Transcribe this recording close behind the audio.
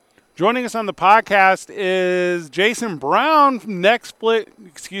Joining us on the podcast is Jason Brown from Joining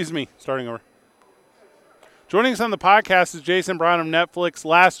us on the podcast is Jason Brown of Netflix,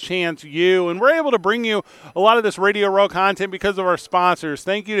 Last Chance U, and we're able to bring you a lot of this Radio Row content because of our sponsors.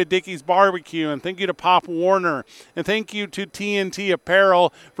 Thank you to Dickey's Barbecue, and thank you to Pop Warner, and thank you to TNT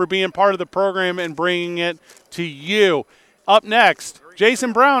Apparel for being part of the program and bringing it to you. Up next,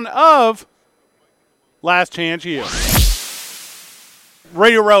 Jason Brown of Last Chance U.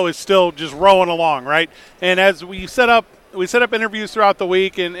 Radio Row is still just rolling along, right? And as we set up interviews throughout the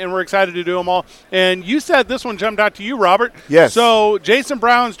week, and we're excited to do them all. And you said this one jumped out to you, Robert. Yes. So Jason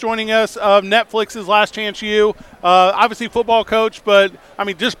Brown's joining us of Netflix's Last Chance U. Obviously football coach, but, I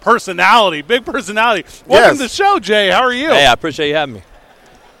mean, just personality, big personality. Welcome to the show, Jay. How are you? Hey, I appreciate you having me.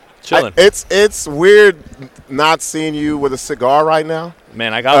 Chilling. It's weird not seeing you with a cigar right now.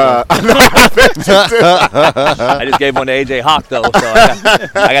 Man, I got one. I just gave one to A.J. Hawk, though, so I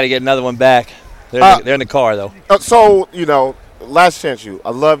got to get another one back. They're in the car, though. So, Last Chance U,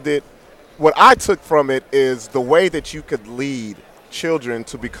 I loved it. What I took from it is the way that you could lead children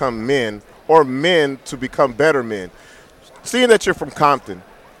to become men or men to become better men. Seeing that you're from Compton,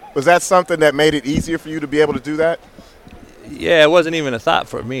 was that something that made it easier for you to be able to do that? Yeah, it wasn't even a thought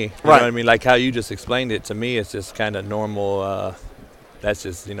for me. You know right. what I mean? Like how you just explained it to me, it's just kind of normal. That's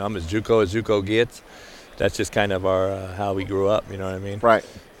just, I'm as JUCO gets. That's just kind of our how we grew up, you know what I mean? Right.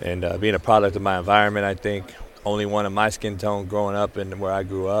 And being a product of my environment, I think only one of my skin tone growing up and where I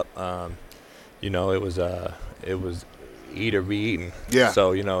grew up, it was eat or be eaten. Yeah.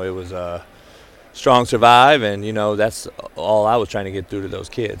 So, it was strong survive, and, that's all I was trying to get through to those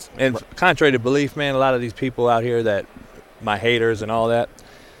kids. And contrary to belief, man, a lot of these people out here that my haters and all that,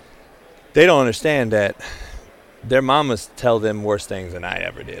 they don't understand that their mamas tell them worse things than I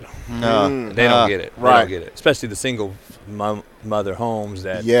ever did. They don't get it. They don't get it. Especially the single mother homes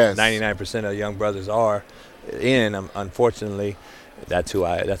that 99% of young brothers are in. Unfortunately, that's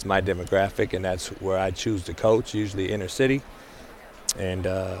my demographic, and that's where I choose to coach, usually inner city, and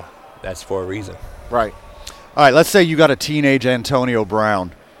that's for a reason. Right. All right, let's say you got a teenage Antonio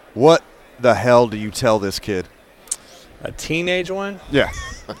Brown. What the hell do you tell this kid? A teenage one? Yeah.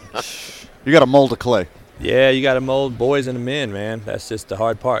 You got to mold a clay. Yeah, you got to mold boys into men, man. That's just the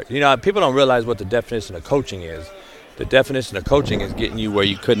hard part. People don't realize what the definition of coaching is. The definition of coaching is getting you where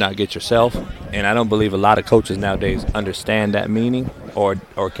you could not get yourself, and I don't believe a lot of coaches nowadays understand that meaning or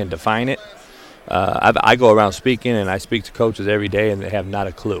can define it. I go around speaking, and I speak to coaches every day, and they have not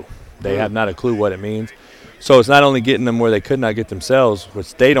a clue. They have not a clue what it means. So it's not only getting them where they could not get themselves,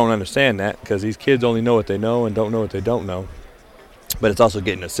 which they don't understand that because these kids only know what they know and don't know what they don't know, but it's also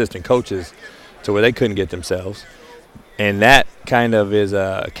getting assistant coaches to where they couldn't get themselves. And that kind of is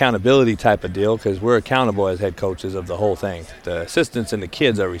a accountability type of deal because we're accountable as head coaches of the whole thing. The assistants and the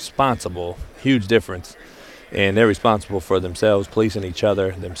kids are responsible, huge difference, and they're responsible for themselves, policing each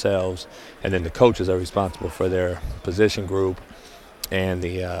other, themselves, and then the coaches are responsible for their position group and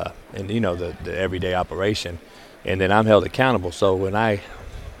the everyday operation. And then I'm held accountable. So when I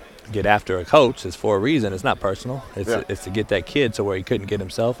get after a coach, it's for a reason. It's not personal. It's to get that kid to where he couldn't get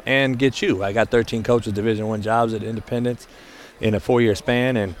himself and get you. I got 13 coaches, Division I jobs at Independence in a 4-year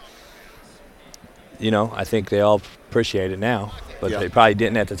span, and I think they all appreciate it now, but they probably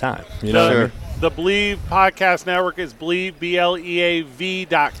didn't at the time. You know what I mean? The Believe Podcast Network is Believe, BLEAV.com.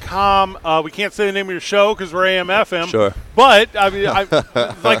 We can't say the name of your show because we're AM FM. Sure. But, I mean,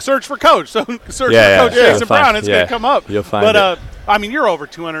 like search for Coach. So search for Coach Jason Brown. It's going to come up. You'll find it. I mean, you're over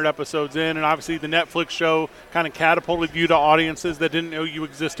 200 episodes in, and obviously the Netflix show kind of catapulted you to audiences that didn't know you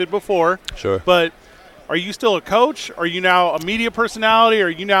existed before. Sure. But are you still a coach? Are you now a media personality? Are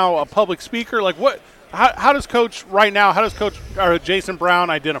you now a public speaker? Like what? How does Coach right now? How does Coach Jason Brown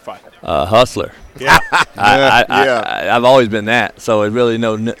identify? Hustler. Yeah. I've always been that, so it really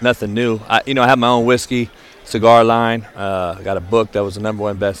nothing new. I have my own whiskey cigar line. I got a book that was the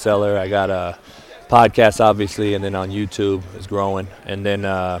 #1 bestseller. I got a podcast, obviously, and then on YouTube is growing. And then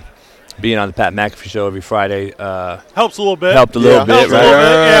being on the Pat McAfee show every Friday helps a little bit. Helped a little bit,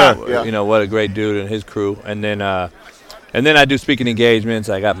 right? Yeah. What a great dude and his crew. And then I do speaking engagements.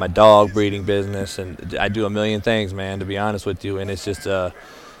 I got my dog breeding business, and I do a million things, man, to be honest with you. And it's just,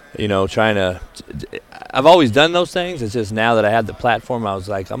 trying to – I've always done those things. It's just now that I have the platform, I was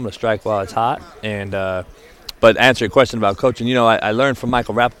like, I'm going to strike while it's hot. And but answer your question about coaching, I learned from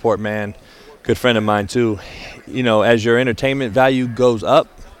Michael Rappaport, man, good friend of mine too. As your entertainment value goes up,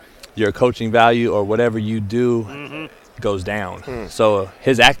 your coaching value or whatever you do goes down. So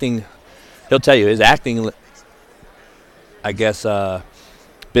his acting – he'll tell you his acting – I guess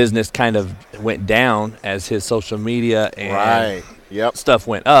business kind of went down as his social media and stuff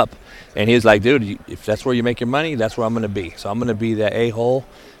went up. And he was like, dude, if that's where you make your money, that's where I'm going to be. So I'm going to be that a-hole,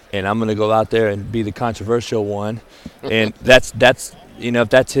 and I'm going to go out there and be the controversial one. And that's if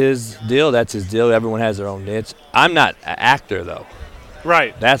that's his deal, that's his deal. Everyone has their own niche. I'm not an actor, though.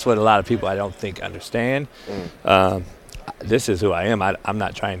 Right. That's what a lot of people I don't think understand. This is who I am. I'm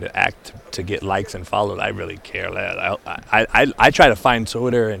not trying to act to get likes and followers. I really care less. I try to find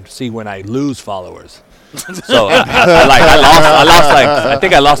Twitter and see when I lose followers. So I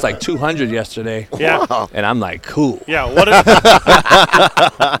think I lost like 200 yesterday. Yeah. Wow. And I'm like, cool. Yeah. What did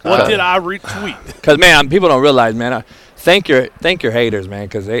I retweet? Because, man, people don't realize, man, thank your haters, man,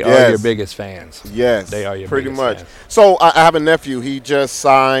 because they are your biggest fans. Yes. They are your pretty biggest much. fans. So I have a nephew. He just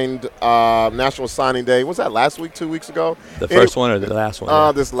signed National Signing Day. Was that last week, 2 weeks ago? The first one or the last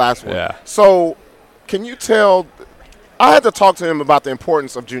one? This last one. Yeah. So can you tell – I had to talk to him about the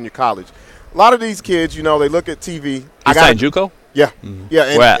importance of junior college. A lot of these kids, they look at TV. He signed JUCO? Yeah. Mm-hmm. Yeah.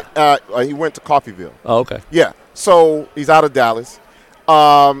 And, where at? He went to Coffeyville. Oh, okay. Yeah. So he's out of Dallas.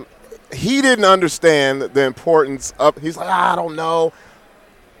 He didn't understand the importance of – he's like, I don't know.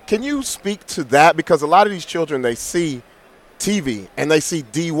 Can you speak to that? Because a lot of these children, they see TV and they see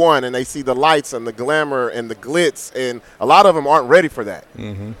D1 and they see the lights and the glamour and the glitz, and a lot of them aren't ready for that.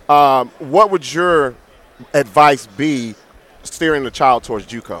 Mm-hmm. What would your advice be steering the child towards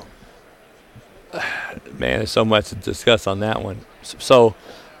JUCO? Man, there's so much to discuss on that one. So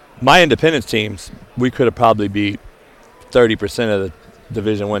my independence teams, we could have probably beat 30% of the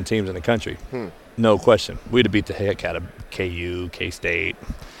Division I teams in the country. No question. We'd have beat the heck out of KU, K-State.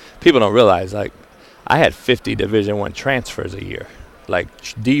 People don't realize, like, I had 50 Division I transfers a year. Like,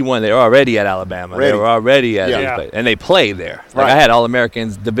 D1, they were already at Alabama. Ready. They were already at Yeah. and they played there. Like, Right. I had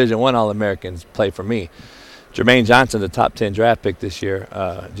All-Americans, Division I All-Americans play for me. Jermaine Johnson, the top 10 draft pick this year,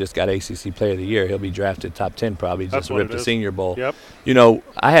 just got ACC Player of the Year. He'll be drafted top 10 probably. That's Just what ripped it the is. Senior Bowl. Yep.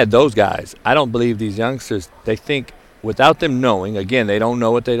 I had those guys. I don't believe these youngsters, they think without them knowing, again, they don't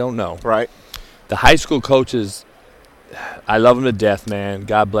know what they don't know. Right. The high school coaches, I love them to death, man.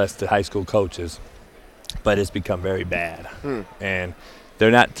 God bless the high school coaches. But it's become very bad. And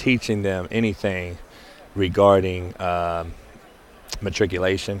they're not teaching them anything regarding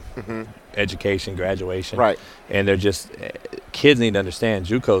matriculation, education, graduation. Right. And they're just kids need to understand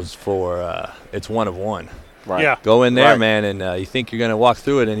JUCO's for it's one of one. Right. Yeah. Go in there, Right. man, and you think you're going to walk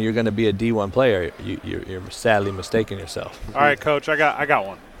through it and you're going to be a D1 player. You're sadly mistaking yourself. All right, Coach. I got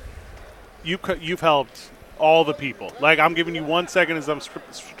one. You've helped all the people. Like, I'm giving you 1 second as I'm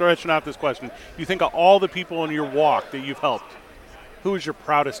stretching out this question. You think of all the people in your walk that you've helped. Who is your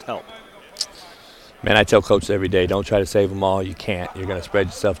proudest help? Man, I tell coaches every day, don't try to save them all. You can't. You're going to spread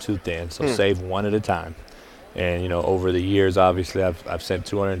yourself too thin. So save one at a time. And, over the years, obviously, I've sent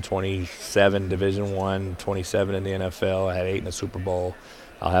 227 Division I, 27 in the NFL. I had 8 in the Super Bowl.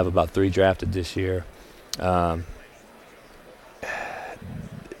 I'll have about 3 drafted this year. The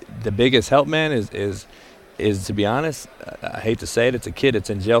biggest help, man, is to be honest, I hate to say it, it's a kid that's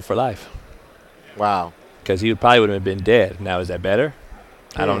in jail for life. Wow. Because he probably would have been dead. Now, is that better?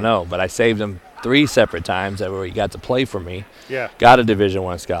 I don't know. But I saved him 3 separate times where he got to play for me. Yeah. Got a Division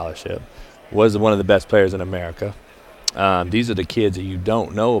I scholarship. Was one of the best players in America. These are the kids that you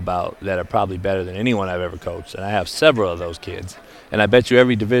don't know about that are probably better than anyone I've ever coached. And I have several of those kids. And I bet you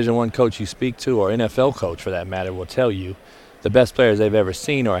every Division I coach you speak to, or NFL coach for that matter, will tell you the best players they've ever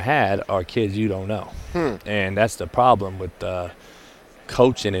seen or had are kids you don't know. And that's the problem with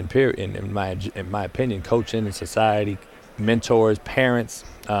coaching in my opinion, coaching in society, mentors, parents,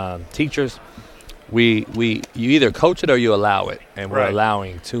 teachers. You either coach it or you allow it, and we're Right.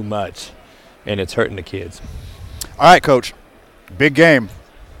 allowing too much, and it's hurting the kids. All right, Coach. Big game.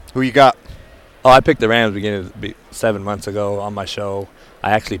 Who you got? Oh, I picked the Rams 7 months ago on my show.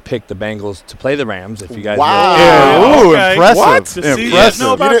 I actually picked the Bengals to play the Rams. If you guys Wow. Yeah. Ooh, Okay. impressive. What? The CEOs Impressive.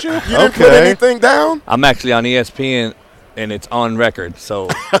 know about You you? didn't put Okay. anything down? I'm actually on ESPN, and it's on record, so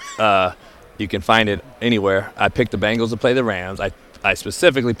you can find it anywhere. I picked the Bengals to play the Rams. I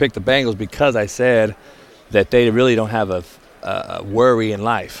specifically picked the Bengals because I said that they really don't have a worry in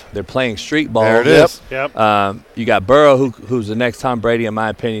life. They're playing street ball. There it is. Yep. You got Burrow, who's the next Tom Brady, in my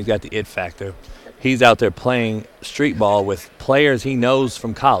opinion. He's got the it factor. He's out there playing street ball with players he knows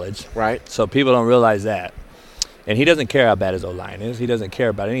from college. Right. So people don't realize that. And he doesn't care how bad his O-line is. He doesn't care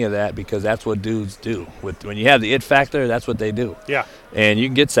about any of that because that's what dudes do. When you have the it factor, that's what they do. Yeah. And you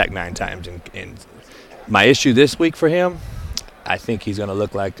can get sacked 9 times. And my issue this week for him, I think he's going to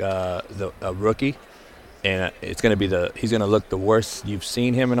look like a rookie. And it's going to be he's going to look the worst you've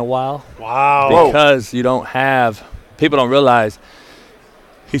seen him in a while. Wow. Because you don't have – people don't realize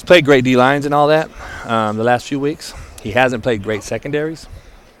he's played great D-lines and all that the last few weeks. He hasn't played great secondaries.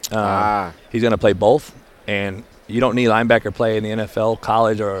 He's going to play both, and you don't need linebacker play in the NFL,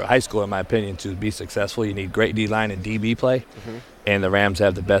 college, or high school, in my opinion, to be successful. You need great D-line and DB play, and the Rams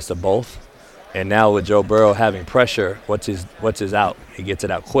have the best of both. And now with Joe Burrow having pressure, what's his out? He gets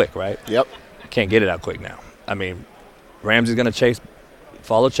it out quick, right? Yep. Can't get it out quick now. I mean, Ramsey's going to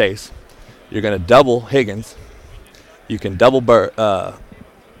follow Chase. You're going to double Higgins. You can double the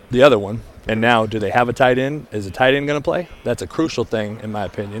other one. And now, do they have a tight end? Is a tight end going to play? That's a crucial thing, in my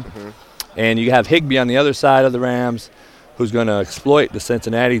opinion. And you have Higbee on the other side of the Rams, who's going to exploit the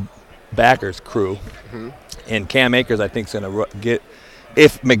Cincinnati backers crew. And Cam Akers, I think, is going to get –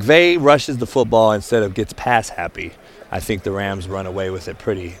 if McVay rushes the football instead of gets pass happy, I think the Rams run away with it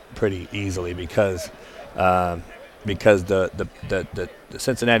pretty easily because the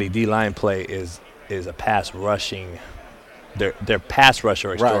Cincinnati D-line play is a pass rushing. They're pass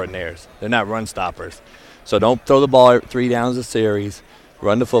rusher extraordinaires. They're not run stoppers. So don't throw the ball 3 downs a series.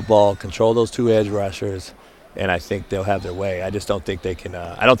 Run the football, control those 2 edge rushers, and I think they'll have their way. I just don't think they can.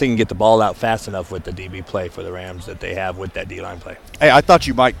 I don't think you can get the ball out fast enough with the DB play for the Rams that they have with that D-line play. Hey, I thought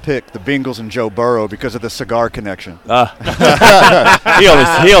you might pick the Bengals and Joe Burrow because of the cigar connection. He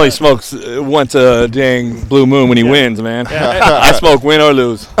only smokes once a dang blue moon when he wins, man. I smoke win or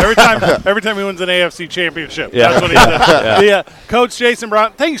lose. Every time he wins an AFC championship. Yeah. That's what he says. Coach Jason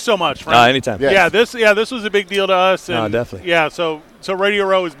Brown, thank you so much, friend. Anytime. Yes. This was a big deal to us. And definitely. Yeah, so Radio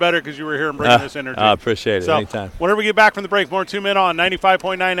Row is better because you were here and bringing this energy. I appreciate it. So, anytime. Whenever we get back from the break, more 2 Men On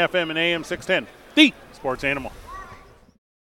 95.9 FM and AM 610, the Sports Animal.